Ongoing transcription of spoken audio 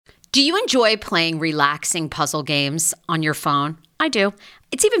Do you enjoy playing relaxing puzzle games on your phone? I do.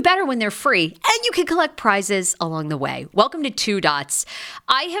 It's even better when they're free, and you can collect prizes along the way. Welcome to Two Dots.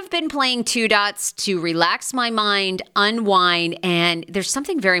 I have been playing Two Dots to relax my mind, unwind, and there's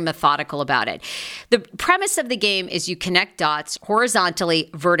something very methodical about it. The premise of the game is you connect dots horizontally,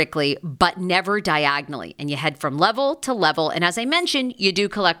 vertically, but never diagonally, and you head from level to level. And as I mentioned, you do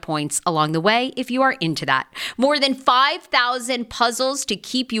collect points along the way if you are into that. More than 5,000 puzzles to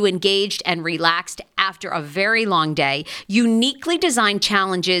keep you engaged and relaxed after a very long day. Uniquely designed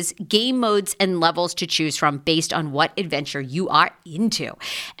challenges, game modes, and levels to choose from based on what adventure you are into.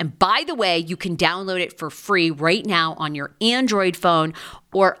 And by the way, you can download it for free right now on your Android phone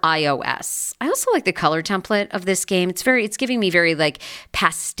or iOS. I also like the color template of this game. It's giving me very like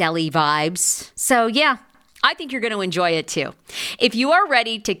pastel-y vibes. So yeah, I think you're going to enjoy it too. If you are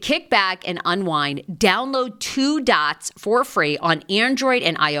ready to kick back and unwind, download Two Dots for free on Android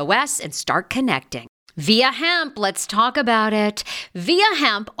and iOS and start connecting. Via Hemp, let's talk about it. Via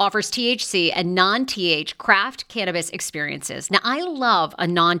Hemp offers THC and non-TH craft cannabis experiences. Now, I love a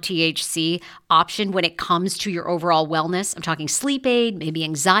non-THC option when it comes to your overall wellness. I'm talking sleep aid, maybe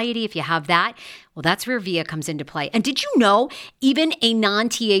anxiety if you have that. Well, that's where Via comes into play. And did you know even a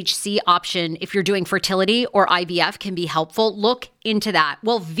non-THC option, if you're doing fertility or IVF, can be helpful? Look into that.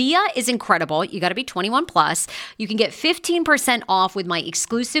 Well, Via is incredible. You got to be 21 plus. You can get 15% off with my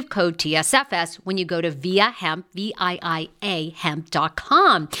exclusive code TSFS when you go to Via Hemp, VIIA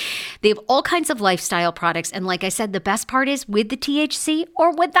hemp.com. They have all kinds of lifestyle products. And like I said, the best part is with the THC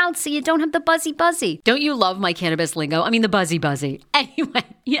or without, so you don't have the buzzy. Don't you love my cannabis lingo? I mean, the buzzy. Anyway,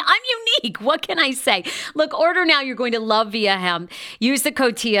 I'm unique. What can I say? Look, order now. You're going to love Via Hemp. Use the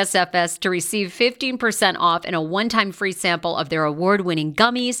code TSFS to receive 15% off and a one-time free sample of their award-winning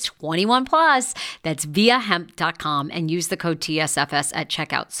gummies, 21 plus. That's viahemp.com, and use the code TSFS at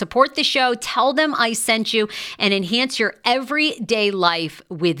checkout. Support the show. Tell them I sent you, and enhance your everyday life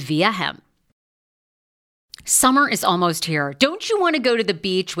with Via Hemp. Summer is almost here. Don't you want to go to the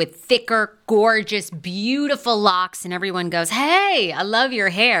beach with thicker, gorgeous, beautiful locks, and everyone goes, "Hey, I love your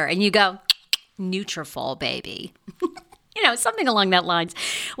hair," and you go, "Nutrafol, baby." Something along that lines.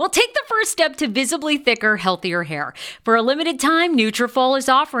 Well, take the first step to visibly thicker, healthier hair. For a limited time, Nutrafol is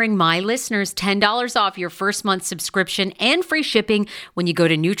offering my listeners $10 off your first month subscription and free shipping when you go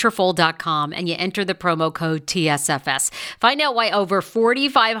to Nutrafol.com and you enter the promo code TSFS. Find out why over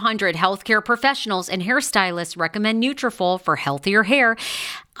 4,500 healthcare professionals and hairstylists recommend Nutrafol for healthier hair.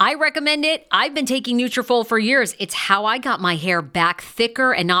 I recommend it. I've been taking Nutrafol for years. It's how I got my hair back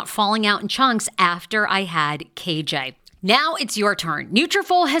thicker and not falling out in chunks after I had KJ. Now it's your turn.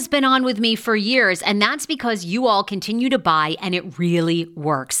 Nutrafol has been on with me for years, and that's because you all continue to buy, and it really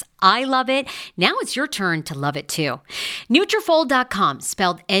works. I love it. Now it's your turn to love it too. Nutrafol.com,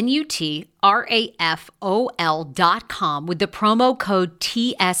 spelled Nutrafol.com with the promo code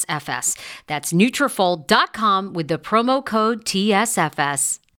TSFS. That's Nutrafol.com with the promo code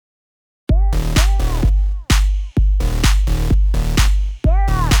TSFS.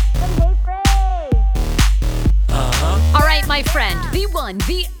 My friend, the one,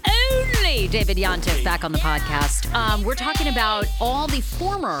 the only David Yontef back on the podcast. We're talking about all the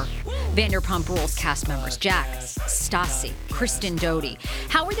former Vanderpump Rules cast members, Jack, Stassi, Kristen Doty.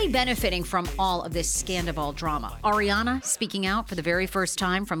 How are they benefiting from all of this Scandoval drama? Ariana speaking out for the very first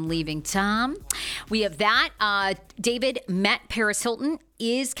time from leaving Tom. We have that. David met Paris Hilton.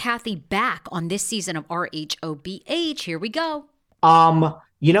 Is Kathy back on this season of RHOBH? Here we go.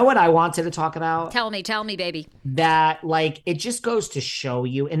 You know what I wanted to talk about? Tell me, baby. That, it just goes to show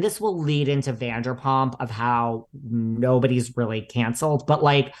you, and this will lead into Vanderpump of how nobody's really canceled, but,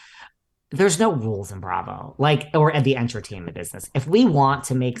 there's no rules in Bravo, or at the entertainment business. If we want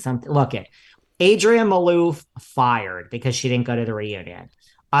to make something, look at Adrienne Maloof fired because she didn't go to the reunion.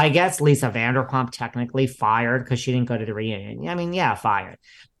 I guess Lisa Vanderpump technically fired because she didn't go to the reunion. I mean, yeah, fired.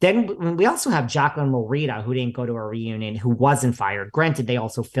 Then we also have Jacqueline Morita, who didn't go to a reunion, who wasn't fired. Granted, they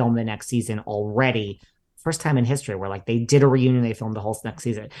also filmed the next season already. First time in history where they did a reunion, they filmed the whole next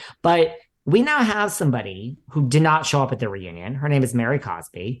season. But we now have somebody who did not show up at the reunion. Her name is Mary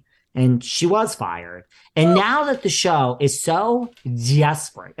Cosby, and she was fired. And now that the show is so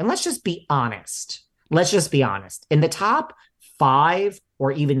desperate, and let's just be honest. In the top 5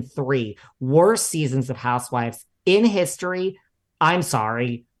 or even 3 worst seasons of Housewives in history, I'm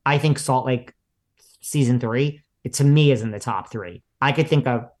sorry, I think Salt Lake season 3, to me, is in the top 3. I could think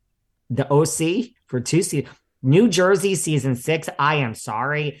of the OC for 2 seasons. New Jersey season 6, I am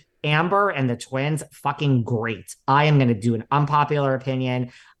sorry. Amber and the twins, fucking great. I am going to do an unpopular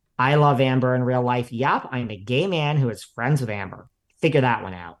opinion. I love Amber in real life. Yep, I'm a gay man who is friends with Amber. figure that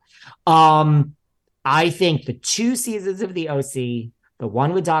one out. Um, I think the 2 seasons of the OC, the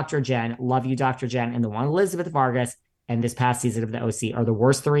one with Dr. Jen, love you, Dr. Jen, and the one with Elizabeth Vargas, and this past season of the OC are the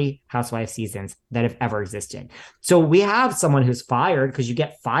worst 3 Housewives seasons that have ever existed. So we have someone who's fired because you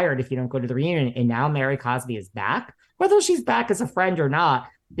get fired if you don't go to the reunion. And now Mary Cosby is back. Whether she's back as a friend or not,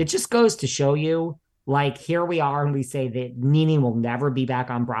 it just goes to show you, like, here we are and we say that Nene will never be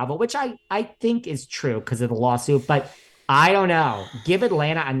back on Bravo, which I think is true because of the lawsuit. But I don't know. Give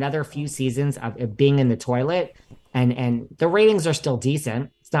Atlanta another few seasons of being in the toilet, and the ratings are still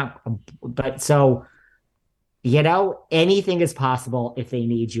decent. It's not, but so anything is possible if they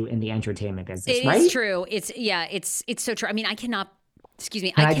need you in the entertainment business, right? It is true. It's so true. I mean, I cannot. Excuse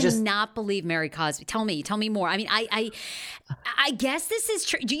me. I cannot believe Mary Cosby. Tell me more. I mean, I guess this is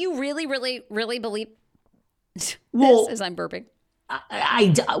true. Do you really, really, really believe this as I'm burping?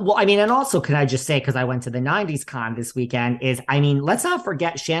 I mean, and also, can I just say, because I went to the 90s con this weekend, let's not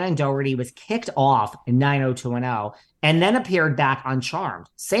forget Shannon Doherty was kicked off in 90210 and then appeared back on Charmed.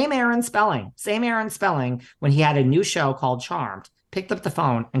 Same Aaron Spelling when he had a new show called Charmed, picked up the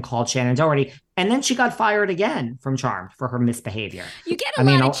phone and called Shannon Doherty. And then she got fired again from Charmed for her misbehavior. You get a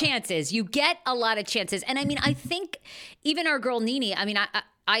lot of chances. And I mean, I think even our girl Nene, I mean,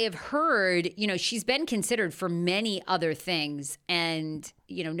 I have heard, she's been considered for many other things, and,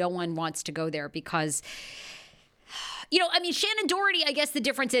 no one wants to go there because, I mean, Shannon Doherty, I guess the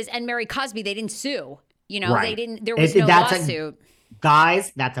difference is, and Mary Cosby, they didn't sue, right. There was no lawsuit.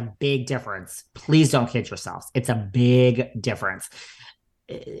 Guys, that's a big difference. Please don't kid yourselves. It's a big difference.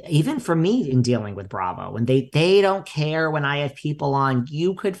 Even for me in dealing with Bravo, and they don't care when I have people on,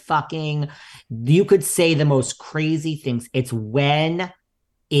 you could say the most crazy things. It's when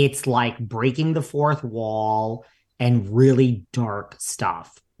it's like breaking the fourth wall and really dark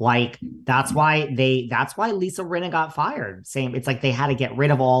stuff. Like that's why Lisa Rinna got fired. Same. It's like they had to get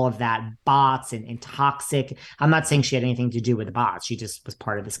rid of all of that bots and toxic. I'm not saying she had anything to do with the bots. She just was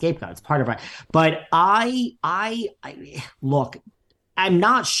part of the scapegoat. It's part of it. But I look, I'm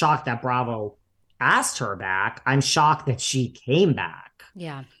not shocked that Bravo asked her back. I'm shocked that she came back.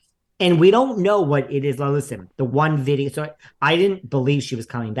 Yeah. And we don't know what it is. Now, listen, the one video. So I didn't believe she was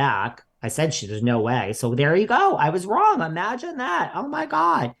coming back. I said there's no way. So there you go. I was wrong. Imagine that. Oh my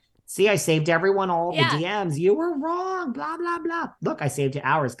God. See, I saved everyone all the DMs. You were wrong. Blah, blah, blah. Look, I saved you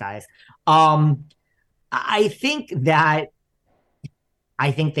hours, guys. I think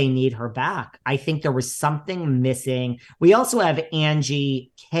they need her back. I think there was something missing. We also have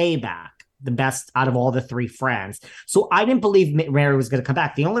Angie K back, the best out of all the 3 friends. So I didn't believe Mary was going to come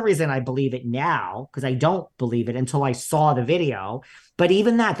back. The only reason I believe it now, because I don't believe it until I saw the video. But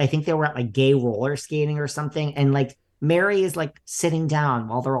even that, I think they were at like gay roller skating or something. And like Mary is like sitting down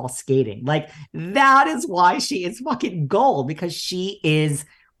while they're all skating. Like that is why she is fucking gold, because she is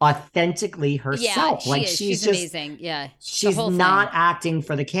authentically herself. Yeah, she's just amazing. Yeah. She's not acting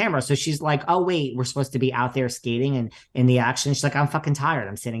for the camera. So she's like, oh wait, we're supposed to be out there skating and in the action. She's like, I'm fucking tired.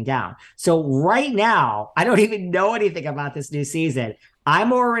 I'm sitting down. So right now, I don't even know anything about this new season.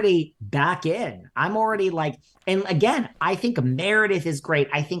 I'm already back in. I'm already like, and again, I think Meredith is great.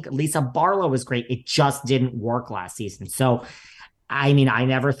 I think Lisa Barlow is great. It just didn't work last season. So I mean, I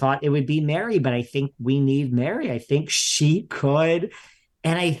never thought it would be Mary, but I think we need Mary. I think she could.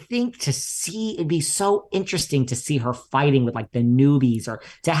 And I think it'd be so interesting to see her fighting with like the newbies, or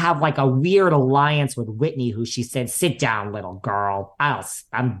to have like a weird alliance with Whitney, who she said, sit down, little girl.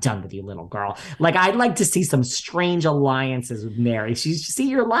 I'm done with you, little girl. Like, I'd like to see some strange alliances with Mary.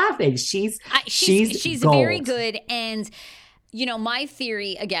 You're laughing. She's gold. Very good. And my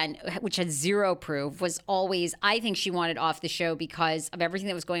theory, again, which had zero proof, was always, I think she wanted off the show because of everything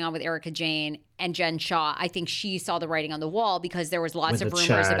that was going on with Erica Jane and Jen Shaw. I think she saw the writing on the wall because there was lots of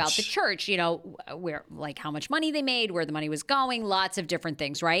rumors about the church, where, like, how much money they made, where the money was going, lots of different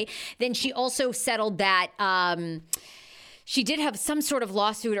things, right? Then she also settled that she did have some sort of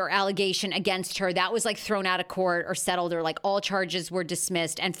lawsuit or allegation against her that was like thrown out of court or settled, or like all charges were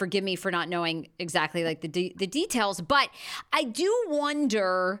dismissed. And forgive me for not knowing exactly like the details, but I do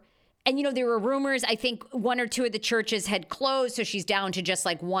wonder. And, there were rumors, I think 1 or 2 of the churches had closed. So she's down to just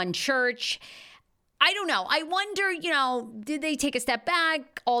like one church. I don't know. I wonder, did they take a step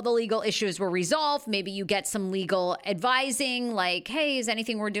back? All the legal issues were resolved. Maybe you get some legal advising like, hey, is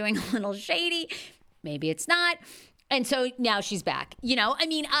anything we're doing a little shady? Maybe it's not. And so now she's back, I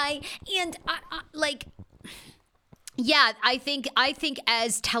mean, I think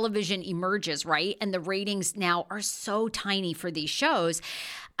as television emerges, right, and the ratings now are so tiny for these shows,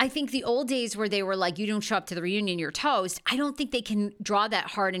 I think the old days where they were like, you don't show up to the reunion, you're toast. I don't think they can draw that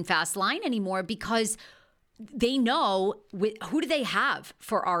hard and fast line anymore, because they know who do they have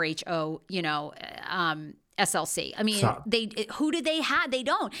for RHO, SLC. I mean, So who do they have? They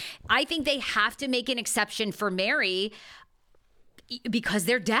don't. I think they have to make an exception for Mary because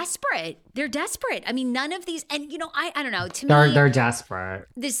they're desperate. They're desperate. I mean, none of these, and I don't know. To me, they're desperate.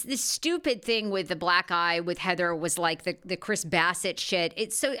 This stupid thing with the black eye with Heather was like the Chris Bassett shit.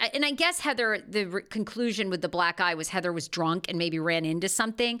 It's so, and I guess Heather, the conclusion with the black eye was Heather was drunk and maybe ran into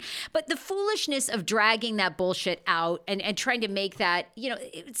something. But the foolishness of dragging that bullshit out and trying to make that,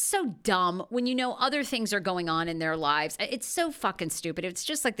 it's so dumb when other things are going on in their lives. It's so fucking stupid. It's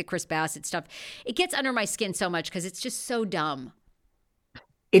just like the Chris Bassett stuff. It gets under my skin so much because it's just so dumb.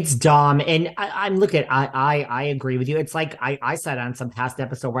 It's dumb. And I'm looking, I agree with you. It's like I said on some past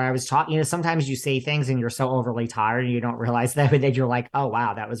episode where I was talking, sometimes you say things and you're so overly tired and you don't realize that, but then you're like, oh,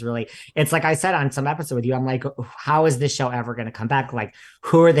 wow, that was really, it's like I said on some episode with you, I'm like, how is this show ever going to come back? Like,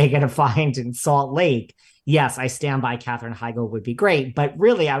 who are they going to find in Salt Lake? Yes, I stand by Katherine Heigl would be great. But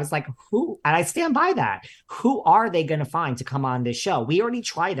really, I was like, who? And I stand by that. Who are they going to find to come on this show? We already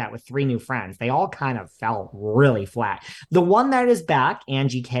tried that with 3 new friends. They all kind of fell really flat. The one that is back,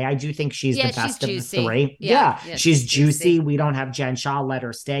 Angie K, I do think she's the best of the 3. Yeah, she's juicy. We don't have Jen Shaw. Let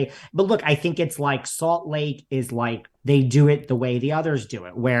her stay. But look, I think it's like Salt Lake is like, they do it the way the others do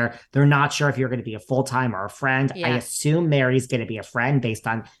it, where they're not sure if you're going to be a full-time or a friend. Yeah. I assume Mary's going to be a friend based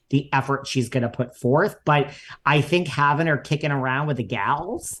on the effort she's going to put forth. But I think having her kicking around with the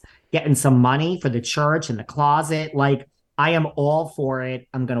gals, getting some money for the church and the closet, like, I am all for it.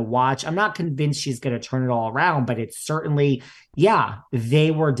 I'm going to watch. I'm not convinced she's going to turn it all around, but it's certainly, they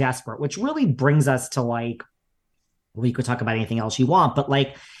were desperate, which really brings us to like, we could talk about anything else you want, but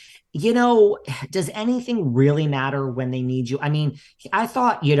like, does anything really matter when they need you? I mean, I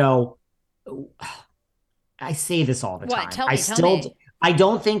thought, I say this all the time. Tell me. I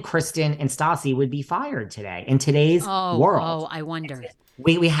don't think Kristen and Stassi would be fired today in today's world. Oh, I wonder.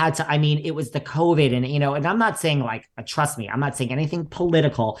 We had to, it was the COVID and I'm not saying like, trust me, I'm not saying anything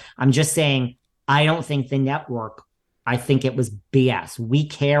political. I'm just saying, I don't think the network, I think it was BS. We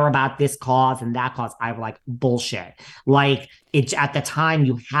care about this cause and that cause. I'm like, bullshit. Like it at the time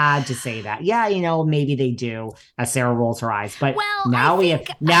you had to say that. Yeah, maybe they do, as Sarah rolls her eyes. But now we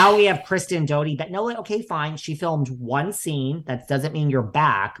have Kristen Doty. But no, okay, fine. She filmed one scene. That doesn't mean you're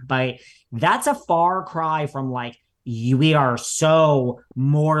back, but that's a far cry from like, we are so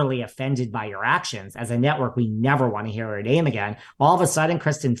morally offended by your actions. As a network, we never want to hear her name again. All of a sudden,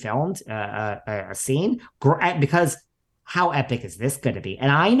 Kristen filmed a scene because how epic is this going to be? And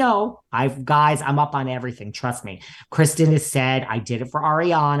I know I'm up on everything. Trust me. Kristen has said, I did it for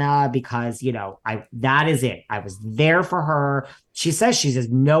Ariana because, that is it. I was there for her. She says she has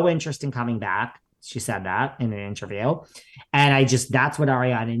no interest in coming back. She said that in an interview. And that's what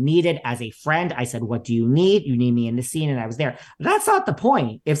Ariana needed as a friend. I said, what do you need? You need me in the scene. And I was there. That's not the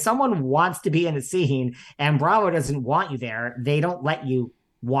point. If someone wants to be in a scene and Bravo doesn't want you there, they don't let you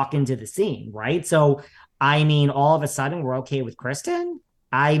walk into the scene. Right. So, all of a sudden we're okay with Kristen.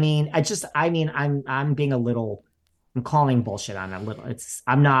 I'm being a little, I'm calling bullshit on a little.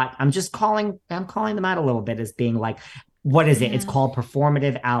 I'm calling them out a little bit as being like, what is it? Yeah. It's called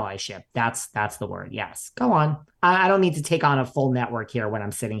performative allyship. That's the word. Yes. Go on. I don't need to take on a full network here when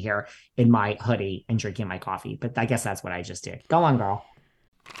I'm sitting here in my hoodie and drinking my coffee, but I guess that's what I just did. Go on, girl.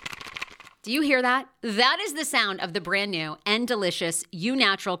 Do you hear that? That is the sound of the brand new and delicious Eu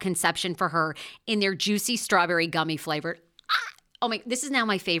Natural Conception for Her in their juicy strawberry gummy flavor. Oh my, this is now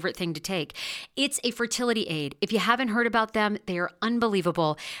my favorite thing to take. It's a fertility aid. If you haven't heard about them, they are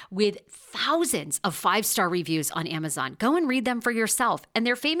unbelievable with thousands of 5-star reviews on Amazon. Go and read them for yourself. And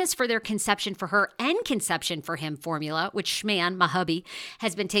they're famous for their Conception for Her and Conception for Him formula, which Schman, my hubby,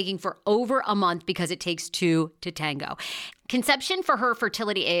 has been taking for over a month because it takes 2 to tango. Conception for Her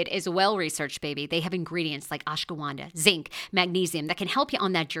fertility aid is well-researched, baby. They have ingredients like ashwagandha, zinc, magnesium that can help you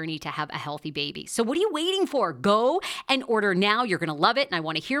on that journey to have a healthy baby. So what are you waiting for? Go and order now. You're going to love it, and I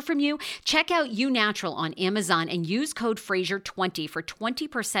want to hear from you. Check out Eu Natural on Amazon and use code Fraser20 for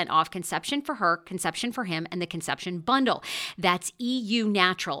 20% off Conception for Her, Conception for Him, and the Conception Bundle. That's EU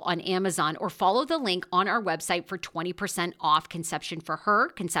Natural on Amazon, or follow the link on our website for 20% off Conception for Her,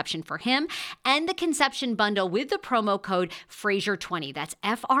 Conception for Him, and the Conception Bundle with the promo code Fraser20. That's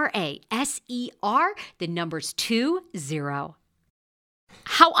Fraser, the numbers 20.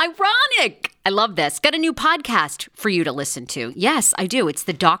 How ironic. I love this. Got a new podcast for you to listen to. Yes, I do. It's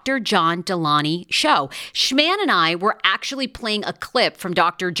the Dr. John Delaney Show. Schman and I were actually playing a clip from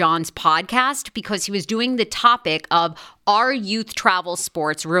Dr. John's podcast because he was doing the topic of are youth travel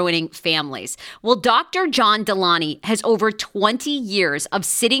sports ruining families? Well, Dr. John Delaney has over 20 years of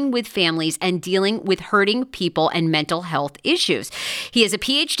sitting with families and dealing with hurting people and mental health issues. He has a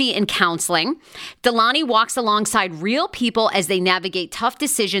PhD in counseling. Delaney walks alongside real people as they navigate tough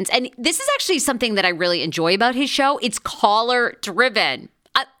decisions. And this is actually something that I really enjoy about his show. It's caller driven.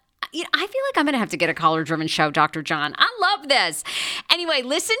 I feel like I'm going to have to get a caller-driven show, Dr. John. I love this. Anyway,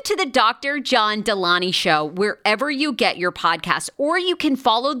 listen to the Dr. John Delaney Show wherever you get your podcast, or you can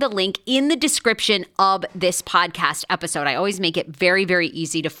follow the link in the description of this podcast episode. I always make it very, very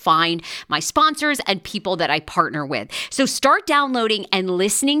easy to find my sponsors and people that I partner with. So start downloading and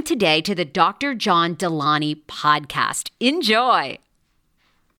listening today to the Dr. John Delaney podcast. Enjoy.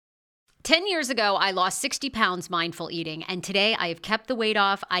 10 years ago, I lost 60 pounds mindful eating, and today I have kept the weight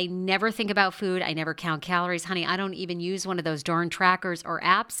off. I never think about food. I never count calories. Honey, I don't even use one of those darn trackers or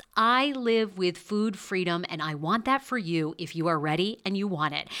apps. I live with food freedom, and I want that for you if you are ready and you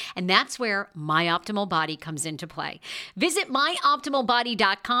want it. And that's where My Optimal Body comes into play. Visit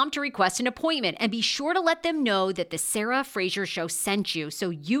myoptimalbody.com to request an appointment, and be sure to let them know that the Sarah Fraser Show sent you so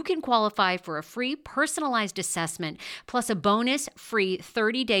you can qualify for a free personalized assessment plus a bonus free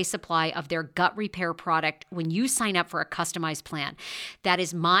 30-day supply of their gut repair product when you sign up for a customized plan. That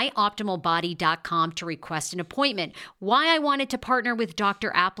is myoptimalbody.com to request an appointment. Why I wanted to partner with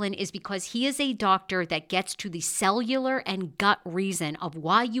Dr. Applin is because he is a doctor that gets to the cellular and gut reason of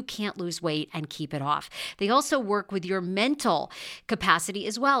why you can't lose weight and keep it off. They also work with your mental capacity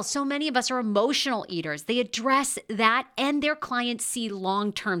as well. So many of us are emotional eaters. They address that, and their clients see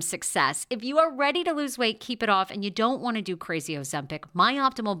long-term success. If you are ready to lose weight, keep it off, and you don't want to do crazy Ozempic,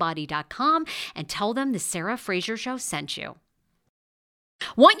 myoptimalbody.com, and tell them the Sarah Fraser Show sent you.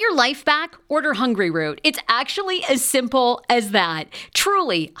 Want your life back? Order Hungry Root. It's actually as simple as that.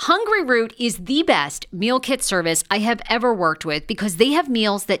 Truly, Hungry Root is the best meal kit service I have ever worked with because they have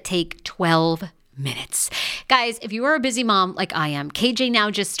meals that take 12 minutes. Guys, if you are a busy mom like I am, KJ now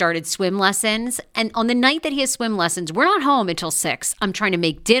just started swim lessons. And on the night that he has swim lessons, we're not home until 6. I'm trying to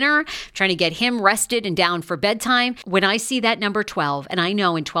make dinner, trying to get him rested and down for bedtime. When I see that number 12, and I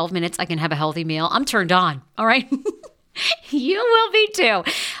know in 12 minutes I can have a healthy meal, I'm turned on. All right. You will be too.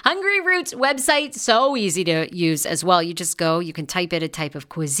 Hungry Root's website, so easy to use as well. You just go, you can type in a type of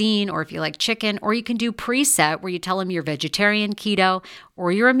cuisine, or if you like chicken, or you can do preset where you tell them you're vegetarian, keto,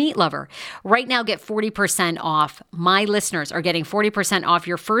 or you're a meat lover. Right now, get 40% off. My listeners are getting 40% off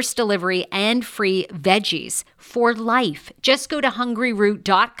your first delivery and free veggies for life. Just go to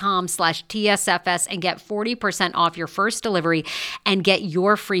hungryroot.com/TSFS and get 40% off your first delivery and get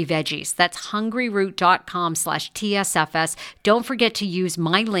your free veggies. That's hungryroot.com/TSFS. Don't forget to use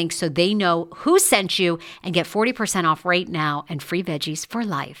my link so they know who sent you and get 40% off right now and free veggies for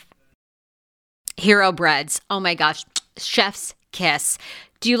life. Hero breads. Oh my gosh. Chef's kiss.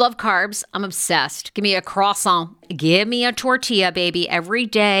 Do you love carbs? I'm obsessed. Give me a croissant. Give me a tortilla, baby, every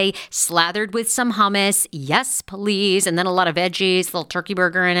day, slathered with some hummus. Yes, please. And then a lot of veggies, a little turkey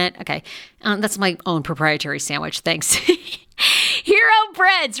burger in it. Okay. That's my own proprietary sandwich. Thanks. Hero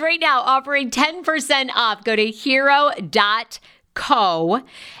Breads right now offering 10% off. Go to hero.co.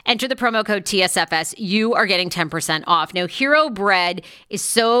 Enter the promo code TSFS. You are getting 10% off. Now, Hero Bread is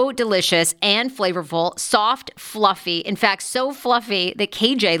so delicious and flavorful, soft, fluffy. In fact, so fluffy that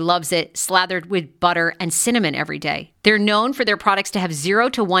KJ loves it slathered with butter and cinnamon every day. They're known for their products to have 0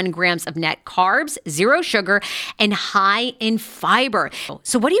 to 1 grams of net carbs, 0 sugar, and high in fiber.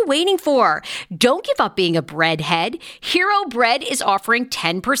 So what are you waiting for? Don't give up being a breadhead. Hero Bread is offering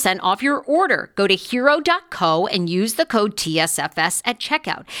 10% off your order. Go to hero.co and use the code TSFS at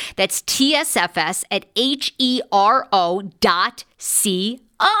checkout. That's TSFS at HERO.CO.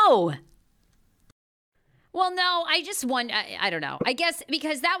 Well, no, I just want, I don't know. I guess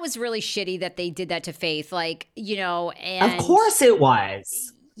because that was really shitty that they did that to Faith, like, you know, and. Of course it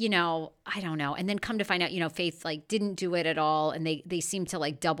was. You know, I don't know. And then come to find out, you know, Faith like didn't do it at all. And they seem to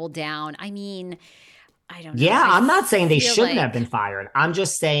like double down. I mean, I don't know. Yeah, I'm not saying they shouldn't have been fired. I'm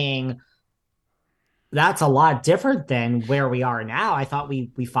just saying that's a lot different than where we are now. I thought we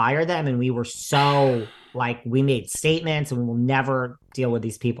fired them and we were so like, we made statements and we will never deal with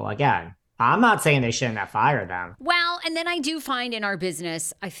these people again. I'm not saying they shouldn't have fired them. Well, and then I do find in our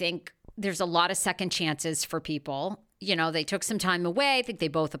business, I think there's a lot of second chances for people. they took some time away. I think they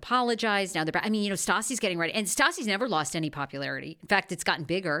both apologized. Now they're back. I mean, Stassi's getting ready. And Stassi's never lost any popularity. In fact, it's gotten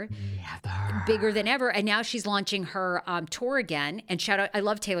bigger. Never. Bigger than ever. And now she's launching her tour again. And shout out, I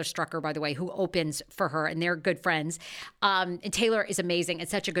love Taylor Strucker, by the way, who opens for her. And they're good friends. And Taylor is amazing and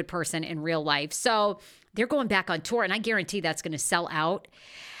such a good person in real life. So they're going back on tour. And I guarantee that's going to sell out.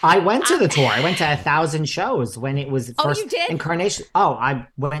 I went to the tour. I went to 1,000 shows when it was first you did? incarnation. Oh, I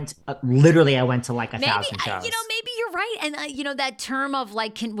went literally. I went to like 1,000 shows. Maybe you're right. And that term of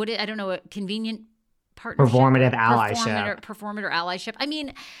like, I don't know, a convenient partnership, performative allyship, performative allyship. I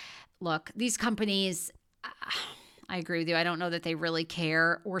mean, look, these companies. I agree with you. I don't know that they really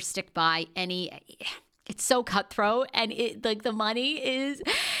care or stick by any. It's so cutthroat, and the money is.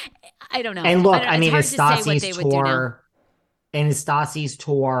 I don't know. And look, I mean, it's Stassi's tour. And Stassi's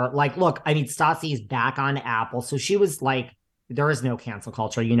tour, like, look, I mean, Stassi's back on Apple. So she was like, there is no cancel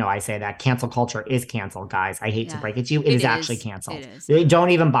culture. I say that. Cancel culture is canceled, guys. I hate to break it to you. It is actually canceled. It is.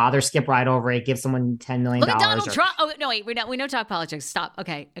 Don't even bother. Skip right over it. Give someone $10 million. Look at Donald Trump. Oh, no, wait. We don't talk politics. Stop.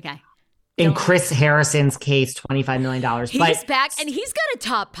 Okay. In Chris Harrison's case, $25 million. He's back, and he's got a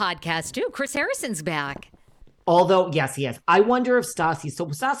top podcast, too. Chris Harrison's back. Although, yes, he is. I wonder if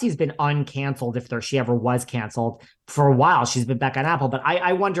Stassi's been uncanceled, if she ever was canceled for a while. She's been back on Apple. But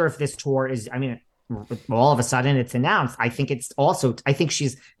I wonder if this tour is, I mean, all of a sudden it's announced. I think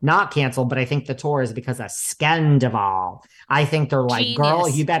she's not canceled, but I think the tour is because of Scandoval. I think they're like, Genius. Girl,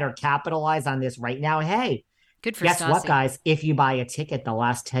 you better capitalize on this right now. Hey. Good for Guess Stassi. what, guys? If you buy a ticket the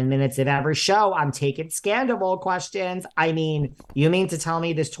last 10 minutes of every show, I'm taking Scandoval questions. I mean, you mean to tell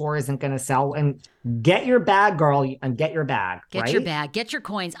me this tour isn't going to sell? And get your bag, girl, and get your bag. Get your bag. Get your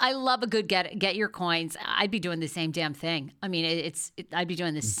coins. I love a good get your coins. I'd be doing the same damn thing. I mean, I'd be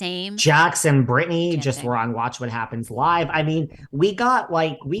doing the same. Jackson, Brittany just were on Watch What Happens Live. I mean,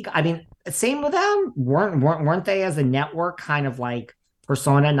 same with them. Weren't they as a network kind of like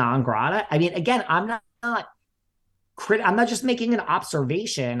persona non grata? I mean, again, I'm not just making an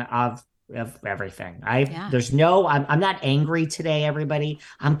observation of everything. I'm not angry today, everybody.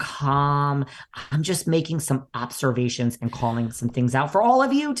 I'm calm. I'm just making some observations and calling some things out for all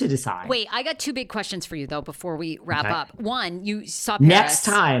of you to decide. Wait, I got two big questions for you though before we wrap up. One, you saw Paris.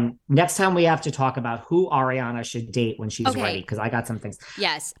 Next time we have to talk about who Ariana should date when she's ready, because I got some things.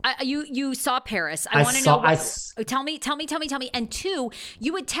 Yes. You saw Paris. I want to know. Tell me. And two,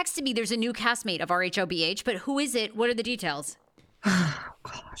 you had texted me there's a new castmate of RHOBH, but who is it? What are the details?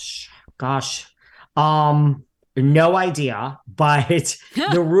 Gosh. No idea, but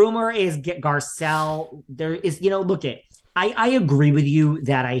the rumor is Garcelle. There is, I agree with you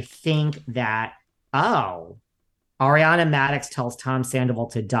that I think that, Ariana Madix tells Tom Sandoval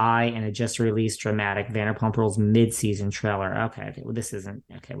to die in a just released dramatic Vanderpump Rules mid-season trailer. Okay. Well, this isn't,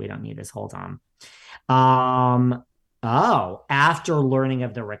 okay. We don't need this. Hold on. After learning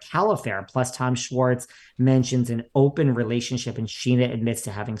of the Raquel affair, plus Tom Schwartz mentions an open relationship and Sheena admits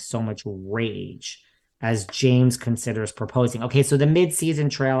to having so much rage as James considers proposing. Okay, so the mid-season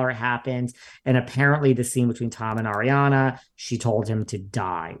trailer happens, and apparently the scene between Tom and Ariana, she told him to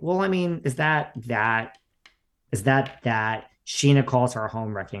die. Well, I mean, is that Sheena calls her a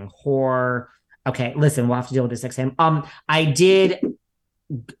home-wrecking whore? Okay, listen, we'll have to deal with this next time. I did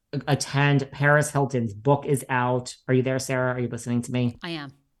attend Paris Hilton's book is out. Are you there, Sarah? Are you listening to me? I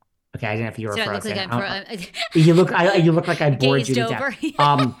am. Okay, I didn't know if you were frozen. You look like I bored you to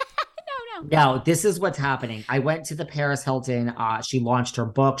death. No, this is what's happening. I went to the Paris Hilton. She launched her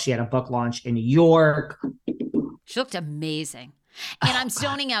book. She had a book launch in New York. She looked amazing. And I'm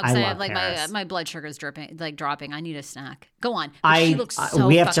stoning out because I have like my blood sugar is dropping. I need a snack. Go on. She looks so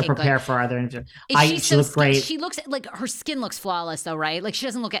we have to prepare good. for other interviews. She looks great. She looks like her skin looks flawless though, right? Like she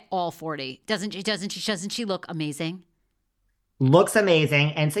doesn't look at all 40. Doesn't she look amazing? Looks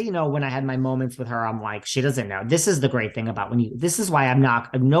amazing. And so, when I had my moments with her, I'm like, she doesn't know. This is the great thing about this is why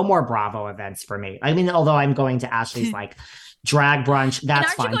no more Bravo events for me. I mean, although I'm going to Ashley's like drag brunch,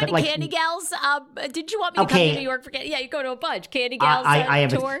 that's fine. And aren't you going to Candy Gals? Did you want me to come to New York for you go to a bunch. Candy Gals I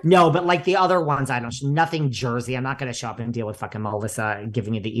tour? No, but like the other ones, nothing Jersey. I'm not going to show up and deal with fucking Melissa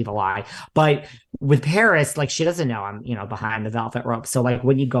giving you the evil eye. But with Paris, like she doesn't know I'm, behind the velvet rope. So like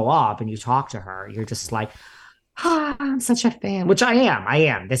when you go up and you talk to her, you're just like, I'm such a fan, which I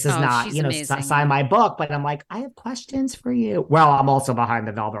am. This is not, sign my book, but I'm like, I have questions for you. Well, I'm also behind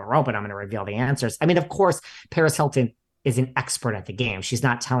the velvet rope and I'm going to reveal the answers. I mean, of course, Paris Hilton is an expert at the game. She's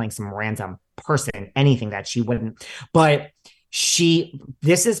not telling some random person anything that she wouldn't, but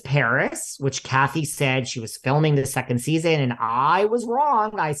this is Paris, which Kathy said she was filming the second season. And I was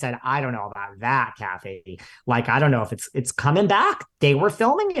wrong. I said, I don't know about that, Kathy. Like, I don't know if it's coming back. They were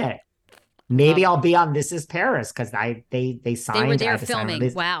filming it. Maybe I'll be on This Is Paris because they signed. They were there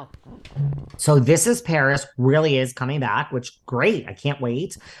filming. Wow. So This Is Paris really is coming back, which great. I can't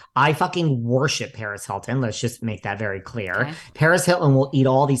wait. I fucking worship Paris Hilton. Let's just make that very clear. Okay. Paris Hilton will eat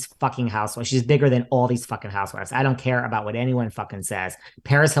all these fucking housewives. She's bigger than all these fucking housewives. I don't care about what anyone fucking says.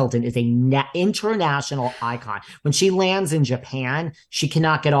 Paris Hilton is a international icon. When she lands in Japan, she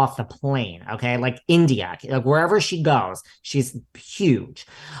cannot get off the plane. Okay. Like India, like wherever she goes, she's huge.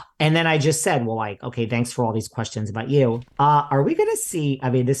 And then I just said, well, like, okay, thanks for all these questions about you. Are we going to see, I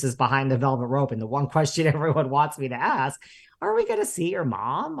mean, this is behind the velvet rope. And the one question everyone wants me to ask, are we going to see your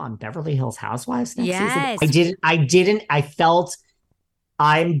mom on Beverly Hills Housewives next season? I felt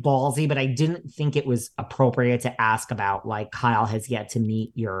I'm ballsy, but I didn't think it was appropriate to ask about like Kyle has yet to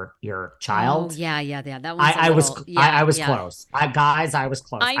meet your child. Oh, yeah. That I was close. I was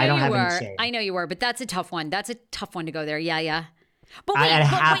close. I know I don't you have were. any shame. I know you were, but that's a tough one. That's a tough one to go there. Yeah. But I had a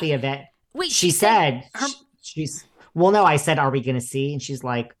happy event. Wait, she said she's well, no, I said, are we going to see? And she's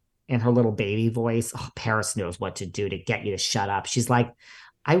like, in her little baby voice, oh, Paris knows what to do to get you to shut up. She's like,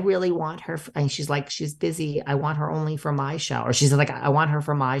 I really want her. And she's like, she's busy. I want her only for my show. Or she's like, I want her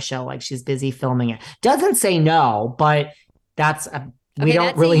for my show. Like she's busy filming it. Doesn't say no, but that's we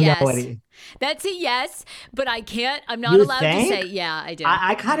don't really know it. That's a yes, but I'm not allowed to say, yeah, I do.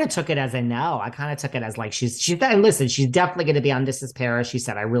 I kind of took it as a no. I kind of took it as like, and listen, she's definitely going to be on This Is Paris. She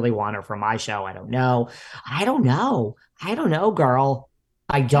said, I really want her for my show. I don't know, girl.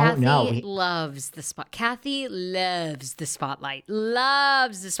 I don't know. Kathy loves the spot. Kathy loves the spotlight.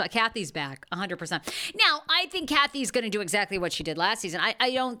 Loves the spot. Kathy's back 100%. Now, I think Kathy's going to do exactly what she did last season.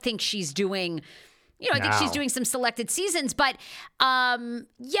 I don't think she's doing... I think she's doing some selected seasons, but I think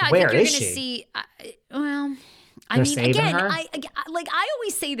you're going to see. I mean, again, I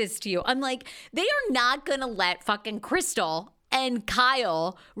always say this to you. I'm like, they are not going to let fucking Crystal and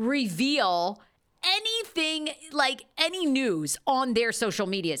Kyle reveal anything, like any news on their social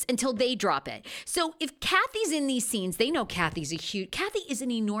medias until they drop it. So if Kathy's in these scenes, they know Kathy is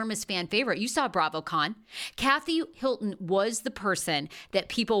an enormous fan favorite. You saw BravoCon. Kathy Hilton was the person that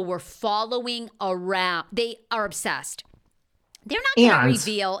people were following around. They are obsessed. They're not going to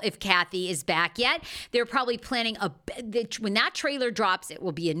reveal if Kathy is back yet. They're probably planning when that trailer drops, it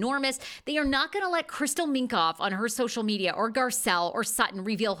will be enormous. They are not going to let Crystal Minkoff on her social media or Garcelle or Sutton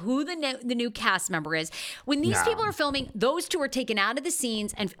reveal who the new cast member is. When these people are filming, those two are taken out of the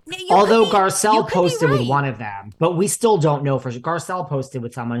scenes. And although Garcelle posted with one of them, but we still don't know for sure. Garcelle posted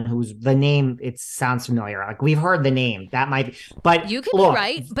with someone whose the name, it sounds familiar. Like we've heard the name. That might be, but you could be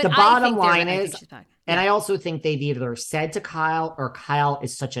right. But the bottom line is. And I also think they've either said to Kyle or Kyle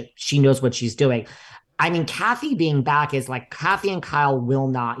is she knows what she's doing. I mean, Kathy being back is like Kathy and Kyle will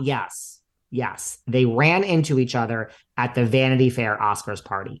not. Yes. They ran into each other at the Vanity Fair Oscars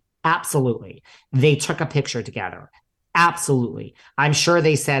party. Absolutely. They took a picture together. Absolutely. I'm sure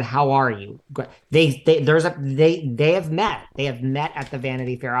they said, how are you? They have met. They have met at the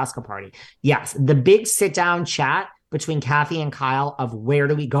Vanity Fair Oscar party. Yes. The big sit down chat between Kathy and Kyle of where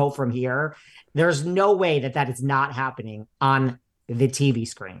do we go from here? There's no way that is not happening on the TV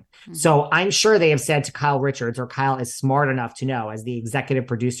screen. Mm-hmm. So I'm sure they have said to Kyle Richards, or Kyle is smart enough to know as the executive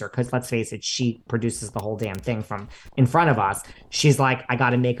producer, because let's face it, she produces the whole damn thing from in front of us. She's like, I got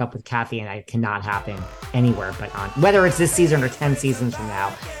to make up with Kathy and it cannot happen anywhere but on, whether it's this season or 10 seasons from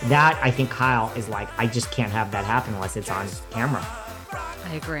now. That I think Kyle is like, I just can't have that happen unless it's on camera.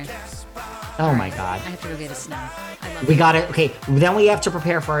 I agree. Oh my God. I have to go get a snack. We got it. Okay. Then we have to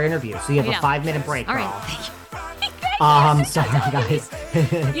prepare for our interview. So you have a 5-minute break. All right. Thank you. Sorry guys.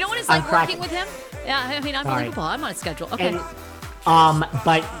 You know what it's like working with him? Yeah. I mean, unbelievable. I'm on a schedule. Okay.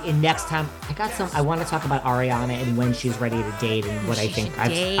 But next time I want to talk about Ariana and when she's ready to date and what I think.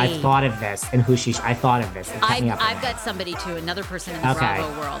 I've thought of this and I thought of this. I've got somebody too, another person in the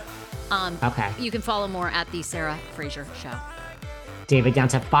Bravo world. Okay. You can follow more at the Sarah Fraser Show. David, down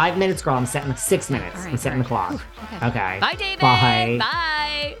to 5 minutes, girl. I'm setting 6 minutes. Right, I'm setting the clock. Okay. Bye, David. Bye. Bye.